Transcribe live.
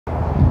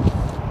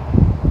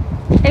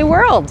new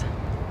world.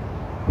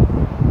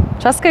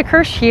 Jessica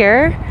Kirsh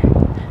here.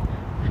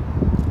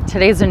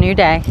 Today's a new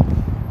day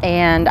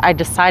and I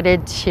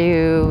decided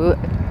to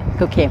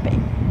go camping.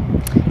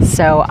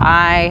 So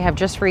I have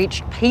just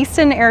reached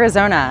Payson,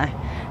 Arizona,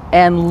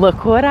 and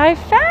look what I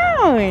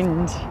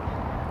found.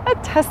 A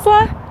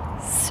Tesla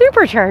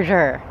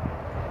Supercharger.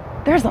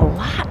 There's a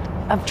lot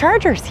of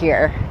chargers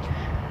here.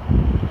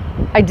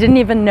 I didn't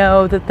even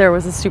know that there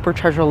was a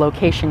Supercharger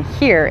location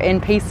here in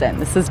Payson.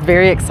 This is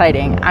very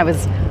exciting. I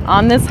was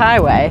on this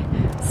highway,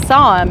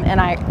 saw him,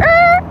 and I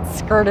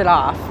skirted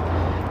off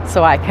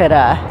so I could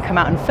come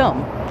out and film.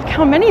 Look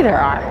how many there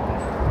are.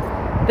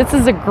 This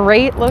is a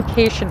great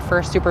location for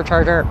a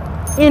Supercharger,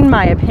 in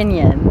my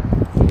opinion,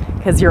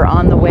 because you're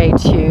on the way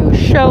to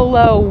Show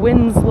Low,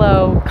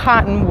 Winslow,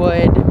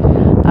 Cottonwood,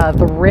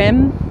 the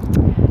Rim.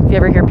 If you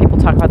ever hear people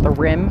talk about the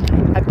Rim,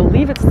 I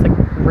believe it's the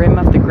rim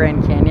of the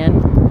Grand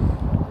Canyon.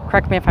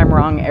 Correct me if I'm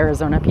wrong,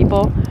 Arizona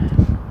people,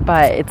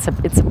 but it's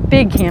a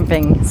big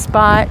camping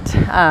spot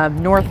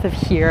north of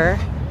here.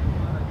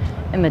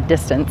 In the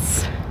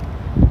distance,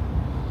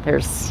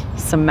 there's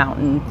some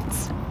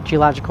mountains,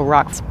 geological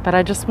rocks, but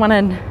I just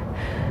wanted,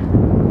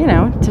 you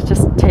know, to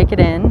just take it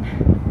in.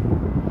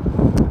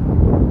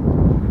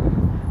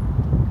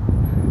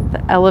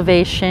 The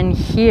elevation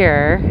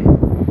here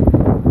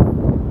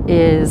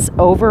is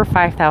over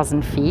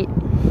 5,000 feet.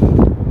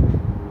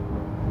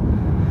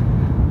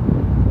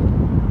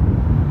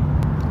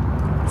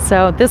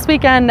 So this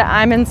weekend,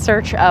 I'm in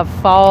search of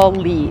fall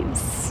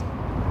leaves.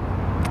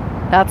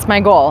 That's my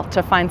goal,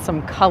 to find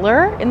some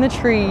color in the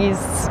trees,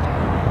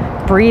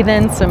 breathe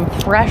in some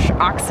fresh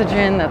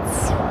oxygen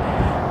that's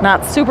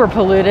not super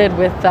polluted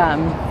with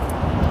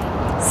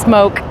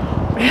smoke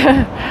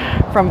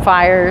from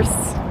fires,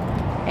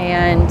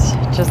 and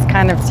just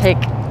kind of take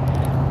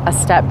a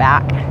step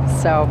back.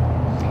 So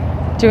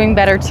doing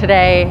better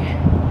today,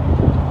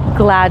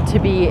 glad to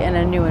be in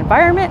a new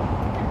environment,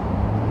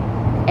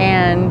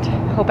 and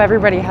hope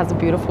everybody has a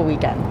beautiful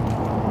weekend.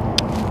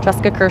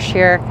 Jessica Kirsh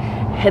here.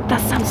 Hit the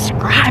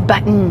subscribe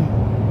button.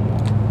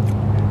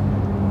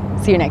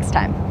 See you next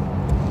time.